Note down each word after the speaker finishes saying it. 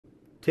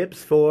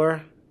Tips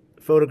for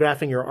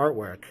photographing your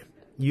artwork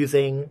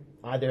using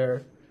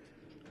either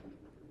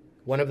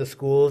one of the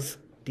school's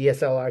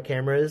DSLR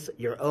cameras,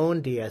 your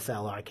own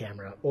DSLR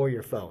camera, or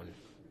your phone.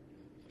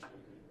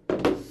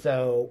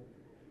 So,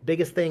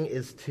 biggest thing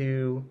is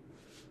to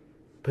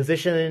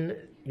position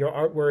your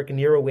artwork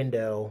near a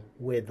window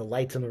with the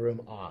lights in the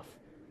room off.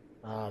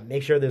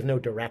 Make sure there's no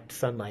direct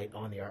sunlight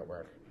on the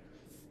artwork.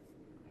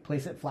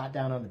 Place it flat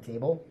down on the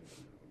table.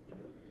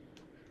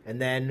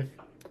 And then,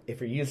 if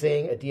you're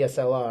using a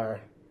DSLR,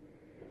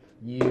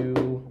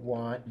 you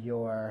want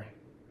your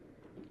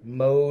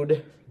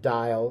mode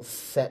dial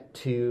set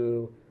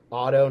to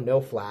auto,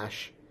 no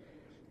flash,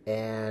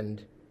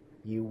 and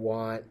you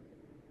want,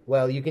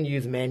 well, you can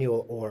use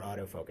manual or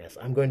autofocus.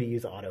 I'm going to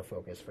use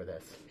autofocus for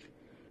this.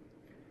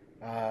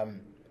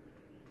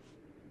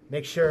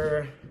 Make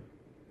sure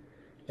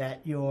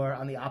that you're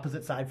on the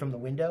opposite side from the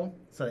window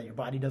so that your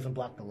body doesn't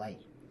block the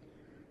light.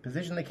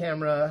 Position the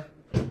camera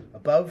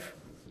above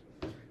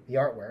the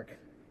artwork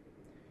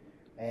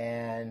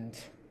and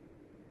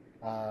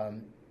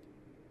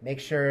make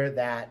sure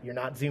that you're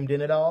not zoomed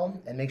in at all,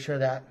 and make sure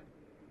that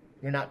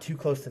you're not too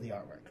close to the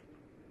artwork.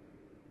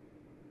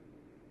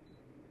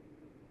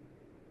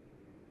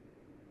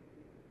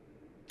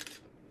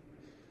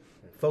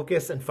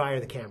 Focus and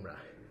fire the camera.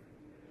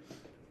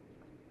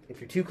 If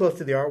you're too close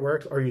to the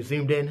artwork or you're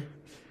zoomed in,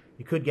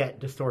 you could get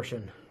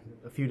distortion,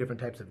 a few different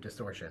types of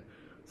distortion.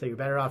 So you're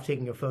better off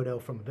taking a photo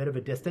from a bit of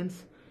a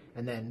distance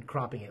and then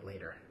cropping it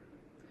later.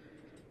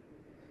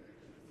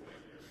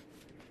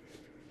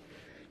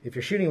 If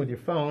you're shooting with your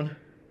phone,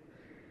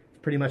 it's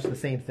pretty much the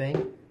same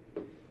thing.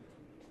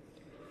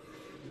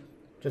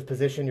 Just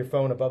position your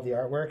phone above the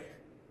artwork.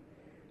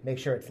 Make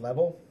sure it's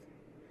level.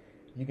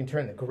 You can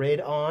turn the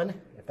grid on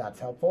if that's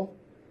helpful.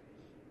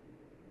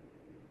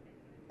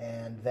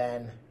 And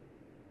then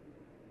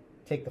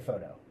take the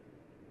photo.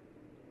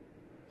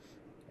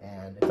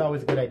 And it's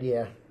always a good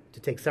idea to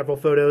take several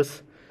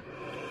photos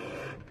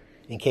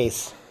in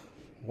case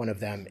one of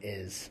them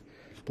is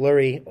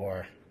blurry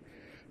or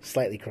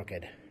slightly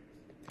crooked.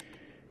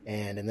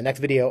 And in the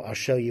next video, I'll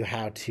show you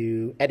how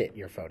to edit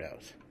your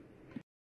photos.